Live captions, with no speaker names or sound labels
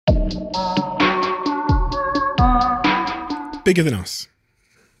Bigger Than Us.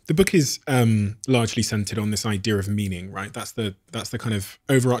 The book is largely centered on this idea of meaning, right? That's the kind of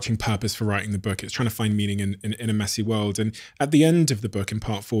overarching purpose for writing the book. It's trying to find meaning in a messy world. And at the end of the book, in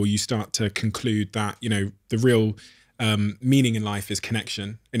part 4, you start to conclude that, you know, the real meaning in life is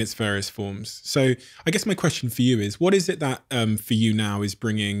connection in its various forms. So I guess my question for you is, what is it that for you now is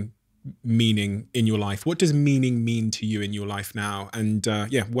bringing meaning in your life? What does meaning mean to you in your life now? And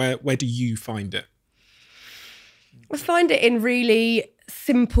where do you find it? I find it in really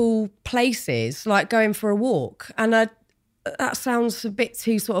simple places, like going for a walk. And that sounds a bit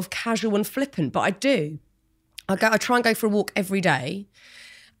too sort of casual and flippant, but I do. I try and go for a walk every day.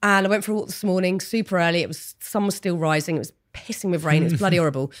 And I went for a walk this morning, super early. Sun was still rising. It was pissing with rain. It was bloody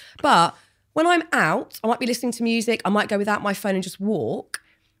horrible. But when I'm out, I might be listening to music. I might go without my phone and just walk.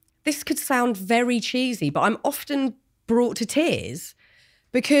 This could sound very cheesy, but I'm often brought to tears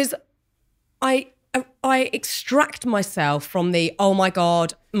because I extract myself from the, oh my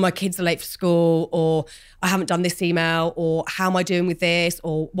God, my kids are late for school, or I haven't done this email, or how am I doing with this,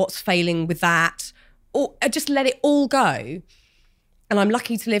 or what's failing with that, or I just let it all go. And I'm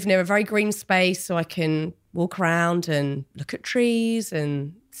lucky to live near a very green space, so I can walk around and look at trees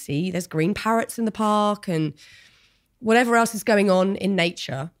and see there's green parrots in the park and whatever else is going on in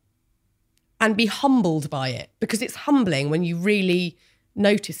nature, and be humbled by it, because it's humbling when you really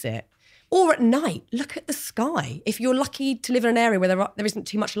notice it. Or at night, look at the sky. If you're lucky to live in an area where there isn't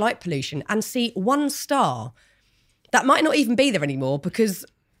too much light pollution, and see one star that might not even be there anymore, because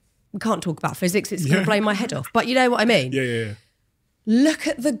we can't talk about physics, it's going to blow my head off. But you know what I mean? Yeah. Look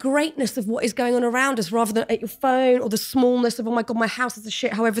at the greatness of what is going on around us, rather than at your phone, or the smallness of, oh my God, my house is a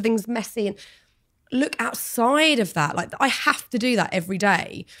shit, how everything's messy. And look outside of that. Like, I have to do that every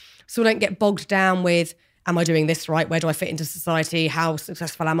day, so I don't get bogged down with, am I doing this right? Where do I fit into society? How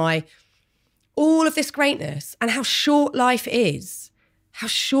successful am I? All of this greatness, and how short life is. How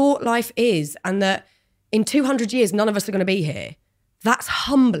short life is, and that in 200 years, none of us are going to be here. That's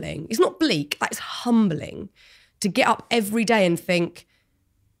humbling. It's not bleak, that's humbling. To get up every day and think,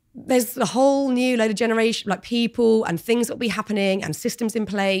 there's a whole new load of generation, like people and things that will be happening and systems in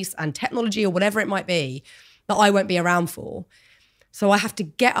place and technology or whatever it might be that I won't be around for. So I have to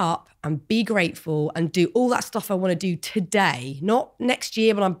get up and be grateful and do all that stuff I want to do today, not next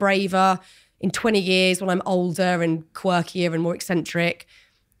year when I'm braver, in 20 years when I'm older and quirkier and more eccentric.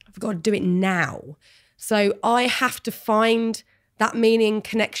 I've got to do it now. So I have to find that meaning,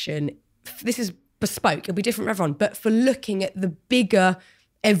 connection. This is bespoke, it'll be different for everyone, but for looking at the bigger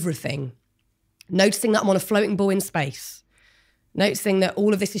everything, noticing that I'm on a floating ball in space, noticing that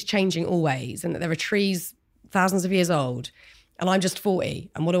all of this is changing always, and that there are trees thousands of years old, and I'm just 40,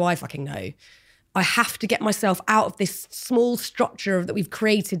 and what do I fucking know? I have to get myself out of this small structure that we've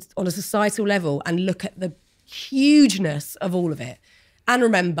created on a societal level and look at the hugeness of all of it. And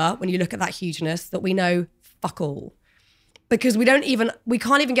remember, when you look at that hugeness, that we know fuck all. Because we can't even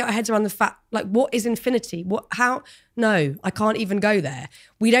get our heads around the fact, like, what is infinity? No, I can't even go there.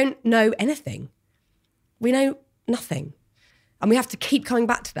 We don't know anything. We know nothing. And we have to keep coming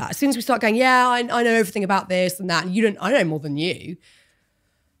back to that. As soon as we start going, yeah, I know everything about this and that, and I know more than you.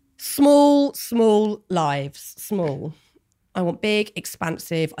 Small lives, small. I want big,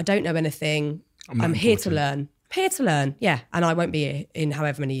 expansive. I don't know anything. I'm here to learn. Here to learn, yeah. And I won't be here in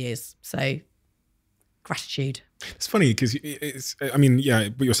however many years. So, gratitude. It's funny because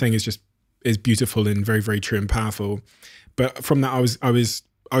what you're saying is beautiful and very, very true and powerful. But from that, I was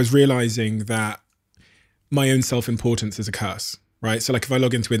realizing that my own self-importance is a curse, right? So like if I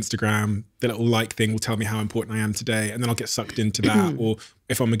log into Instagram, the little like thing will tell me how important I am today, and then I'll get sucked into that. Or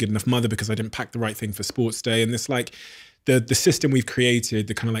if I'm a good enough mother because I didn't pack the right thing for sports day. And this like the system we've created,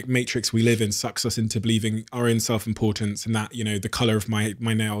 the kind of like matrix we live in, sucks us into believing our own self-importance, and that, you know, the color of my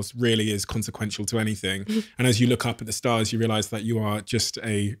nails really is consequential to anything. And as you look up at the stars, you realize that you are just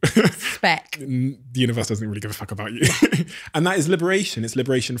a speck. The universe doesn't really give a fuck about you. And that is liberation. It's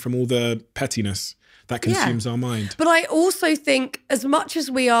liberation from all the pettiness that consumes our mind. But I also think, as much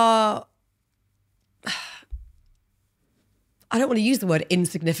as we are, I don't want to use the word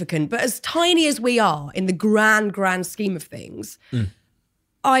insignificant, but as tiny as we are in the grand scheme of things,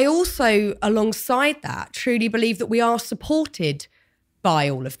 I also, alongside that, truly believe that we are supported by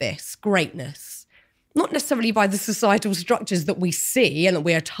all of this greatness. Not necessarily by the societal structures that we see and that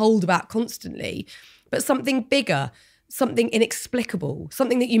we are told about constantly, but something bigger, something inexplicable,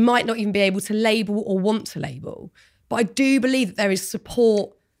 something that you might not even be able to label or want to label. But I do believe that there is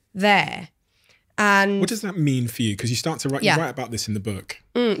support there. And what does that mean for you? Because you start to write, you write about this in the book.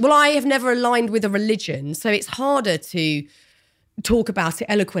 Well, I have never aligned with a religion, so it's harder to talk about it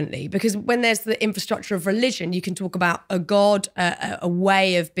eloquently, because when there's the infrastructure of religion, you can talk about a God, a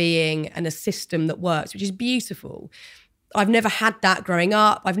way of being and a system that works, which is beautiful. I've never had that growing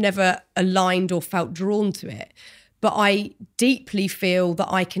up. I've never aligned or felt drawn to it. But I deeply feel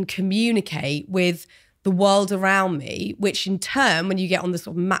that I can communicate with the world around me, which in turn, when you get on the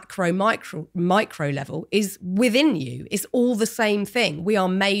sort of macro, micro level, is within you. It's all the same thing. We are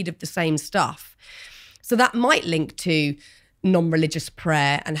made of the same stuff. So that might link to non-religious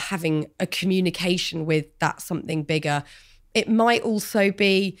prayer and having a communication with that something bigger. It might also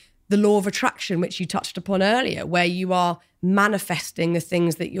be the law of attraction, which you touched upon earlier, where you are manifesting the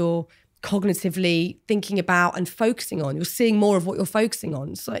things that you're cognitively thinking about and focusing on. You're seeing more of what you're focusing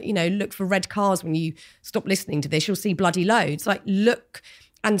on. So, look for red cars when you stop listening to this. You'll see bloody loads. Like, look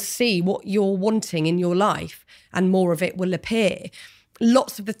and see what you're wanting in your life, and more of it will appear.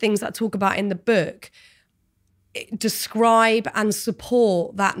 Lots of the things that I talk about in the book describe and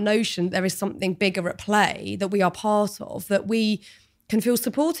support that notion that there is something bigger at play that we are part of, that we can feel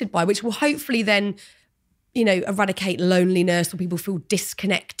supported by, which will hopefully then, eradicate loneliness, or people feel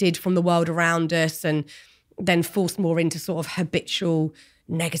disconnected from the world around us and then forced more into sort of habitual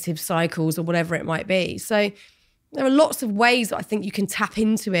negative cycles or whatever it might be. So there are lots of ways that I think you can tap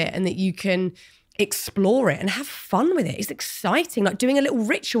into it and that you can explore it and have fun with it. It's exciting, like doing a little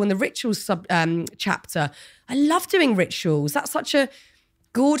ritual in the rituals chapter. I love doing rituals. That's such a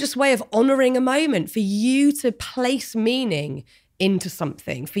gorgeous way of honouring a moment, for you to place meaning into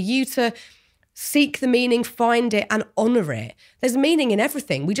something, for you to seek the meaning, find it and honour it. There's meaning in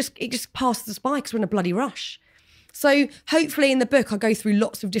everything. It just passes us by because we're in a bloody rush. So hopefully in the book I go through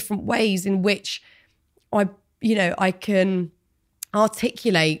lots of different ways in which I can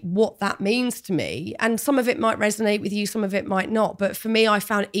articulate what that means to me. And some of it might resonate with you, some of it might not. But for me, I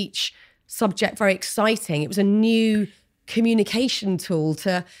found each subject very exciting. It was a new communication tool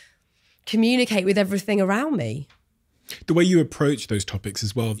to communicate with everything around me. The way you approach those topics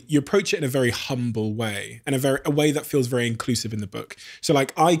as well, you approach it in a very humble way, and a way that feels very inclusive in the book. So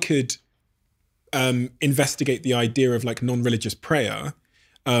like I could investigate the idea of like non-religious prayer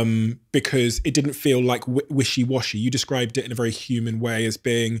because it didn't feel like wishy-washy. You described it in a very human way as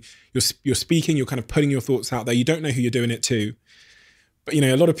being, you're speaking, you're kind of putting your thoughts out there. You don't know who you're doing it to. But,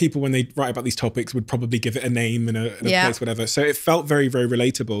 a lot of people when they write about these topics would probably give it a name and a place, whatever. So it felt very, very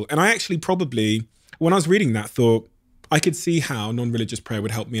relatable. And I actually probably, when I was reading that, thought I could see how non-religious prayer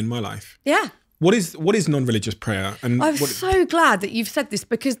would help me in my life. Yeah. What is non-religious prayer? And I'm so glad that you've said this,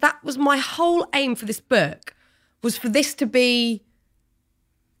 because that was my whole aim for this book, was for this to be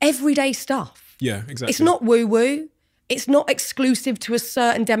everyday stuff. Yeah, exactly. It's not woo-woo. It's not exclusive to a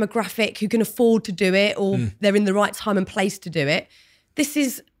certain demographic who can afford to do it, or they're in the right time and place to do it.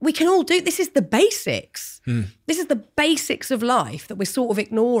 We can all do, this is the basics. This is the basics of life that we're sort of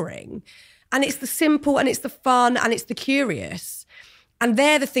ignoring. And it's the simple and it's the fun and it's the curious. And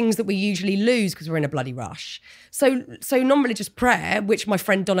they're the things that we usually lose because we're in a bloody rush. So non-religious prayer, which my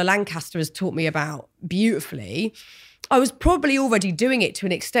friend Donna Lancaster has taught me about beautifully, I was probably already doing it to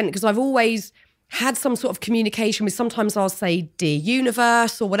an extent because I've always had some sort of communication with, sometimes I'll say, dear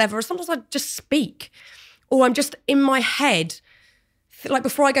universe or whatever, or sometimes I just speak. Or I'm just in my head, like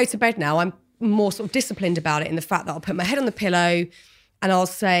before I go to bed now, I'm more sort of disciplined about it in the fact that I'll put my head on the pillow and I'll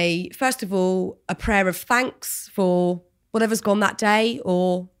say, first of all, a prayer of thanks for whatever's gone that day,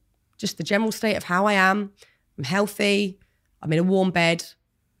 or just the general state of how I am. I'm healthy. I'm in a warm bed.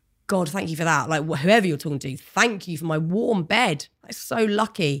 God, thank you for that. Like whoever you're talking to, thank you for my warm bed. I'm so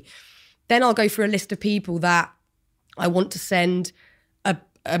lucky. Then I'll go through a list of people that I want to send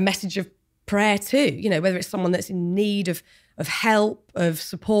a message of prayer to, whether it's someone that's in need of help, of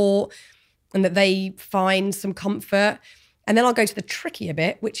support, and that they find some comfort. And then I'll go to the trickier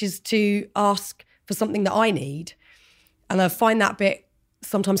bit, which is to ask for something that I need. And I find that bit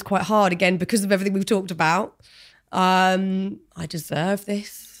sometimes quite hard, again, because of everything we've talked about. I deserve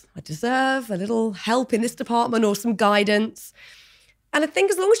this. I deserve a little help in this department or some guidance. And I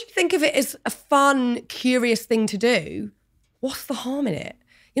think as long as you think of it as a fun, curious thing to do, what's the harm in it?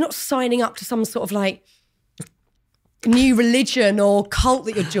 You're not signing up to some sort of like new religion or cult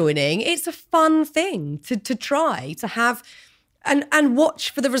that you're joining. It's a fun thing to try, to have, and watch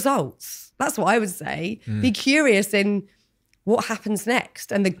for the results. That's what I would say. Be curious in what happens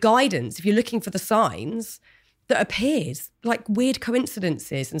next and the guidance, if you're looking for the signs that appears, like weird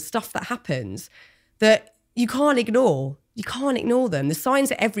coincidences and stuff that happens that you can't ignore. You can't ignore them. The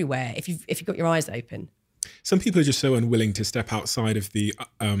signs are everywhere if you've got your eyes open. Some people are just so unwilling to step outside of the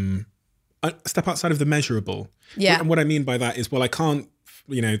measurable. Yeah. And what I mean by that is, well, I can't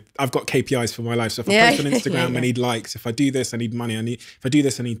I've got KPIs for my life. So if I Yeah. post on Instagram, Yeah. I need likes. If I do this, I need money. If I do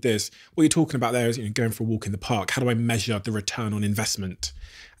this, I need this. What you're talking about there is going for a walk in the park. How do I measure the return on investment?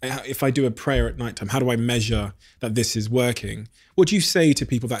 If I do a prayer at nighttime, how do I measure that this is working? What do you say to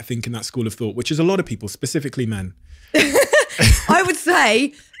people that think in that school of thought, which is a lot of people, specifically men? I would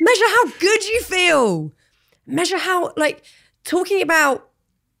say, measure how good you feel. Measure how, talking about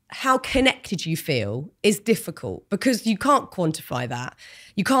how connected you feel is difficult because you can't quantify that.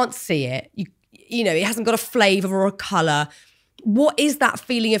 You can't see it. It hasn't got a flavor or a color. What is that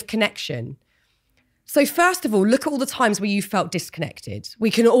feeling of connection? So first of all, look at all the times where you felt disconnected. We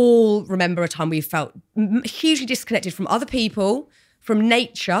can all remember a time where you felt hugely disconnected from other people, from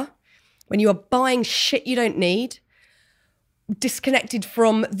nature, when you are buying shit you don't need, disconnected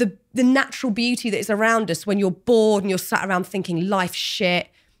from the natural beauty that is around us when you're bored and you're sat around thinking life's shit.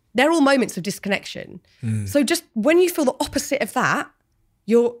 They're all moments of disconnection. So just when you feel the opposite of that,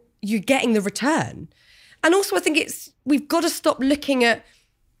 you're getting the return. And also I think we've got to stop looking at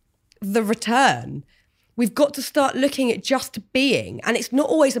the return. We've got to start looking at just being. And it's not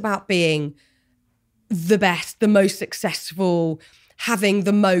always about being the best, the most successful, having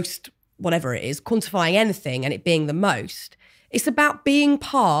the most, whatever it is, quantifying anything and it being the most. It's about being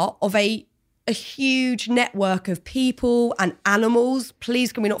part of a huge network of people and animals.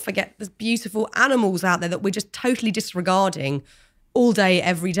 Please, can we not forget there's beautiful animals out there that we're just totally disregarding all day,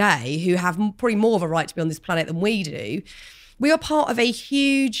 every day, who have probably more of a right to be on this planet than we do. We are part of a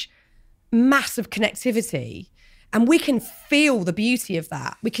huge, massive connectivity, and we can feel the beauty of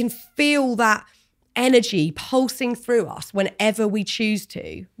that. We can feel that energy pulsing through us whenever we choose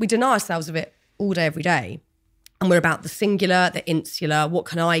to. We deny ourselves of it all day, every day. And we're about the singular, the insular. What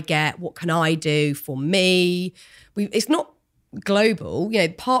can I get? What can I do for me? It's not global.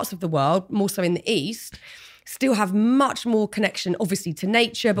 Parts of the world, more so in the East, still have much more connection, obviously, to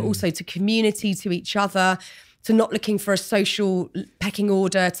nature, but also to community, to each other, to not looking for a social pecking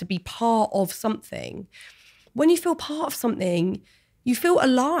order, to be part of something. When you feel part of something, you feel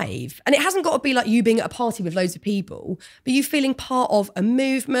alive. And it hasn't got to be like you being at a party with loads of people, but you feeling part of a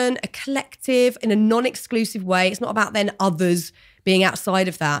movement, a collective, in a non-exclusive way. It's not about then others being outside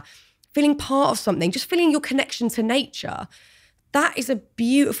of that. Feeling part of something, just feeling your connection to nature. That is a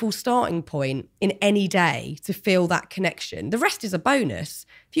beautiful starting point in any day, to feel that connection. The rest is a bonus.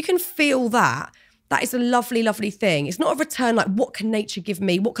 If you can feel that, that is a lovely, lovely thing. It's not a return like, what can nature give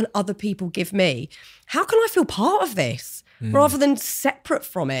me? What can other people give me? How can I feel part of this? Rather than separate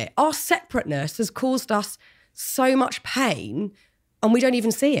from it. Our separateness has caused us so much pain and we don't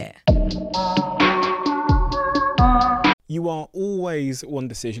even see it. You are always one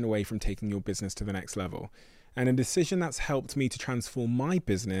decision away from taking your business to the next level. And a decision that's helped me to transform my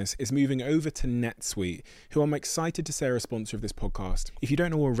business is moving over to NetSuite, who I'm excited to say are a sponsor of this podcast. If you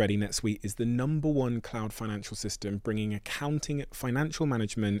don't know already, NetSuite is the #1 cloud financial system, bringing accounting, financial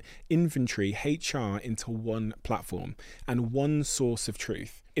management, inventory, HR into one platform and one source of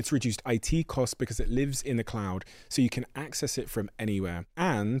truth. It's reduced IT costs because it lives in the cloud, so you can access it from anywhere.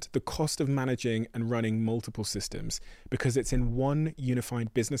 And the cost of managing and running multiple systems because it's in one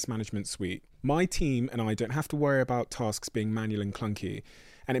unified business management suite. My team and I don't have to worry about tasks being manual and clunky.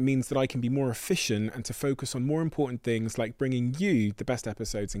 And it means that I can be more efficient and to focus on more important things like bringing you the best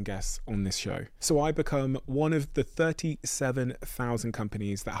episodes and guests on this show. So I become one of the 37,000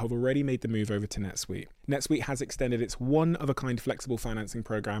 companies that have already made the move over to NetSuite. NetSuite has extended its one-of-a-kind flexible financing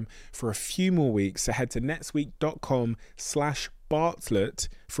program for a few more weeks. So head to netsuite.com/Bartlett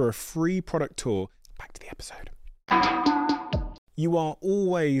for a free product tour. Back to the episode. You are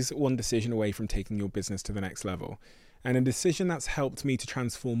always one decision away from taking your business to the next level. And a decision that's helped me to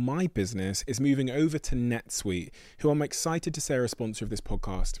transform my business is moving over to NetSuite, who I'm excited to say are a sponsor of this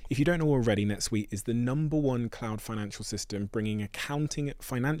podcast. If you don't know already, NetSuite is the #1 cloud financial system, bringing accounting,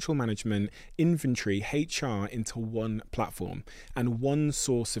 financial management, inventory, HR into one platform and one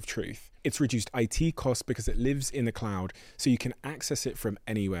source of truth. It's reduced IT costs because it lives in the cloud, so you can access it from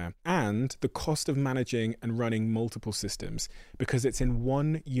anywhere. And the cost of managing and running multiple systems because it's in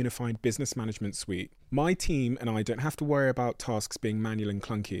one unified business management suite. My team and I don't have to worry about tasks being manual and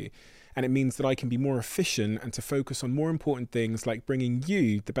clunky. And it means that I can be more efficient and to focus on more important things like bringing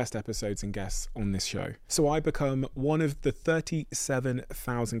you the best episodes and guests on this show. So I become one of the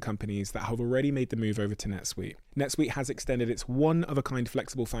 37,000 companies that have already made the move over to NetSuite. NetSuite has extended its one-of-a-kind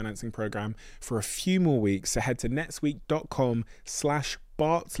flexible financing program for a few more weeks. So head to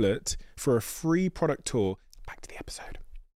netsuite.com/Bartlett for a free product tour. Back to the episode.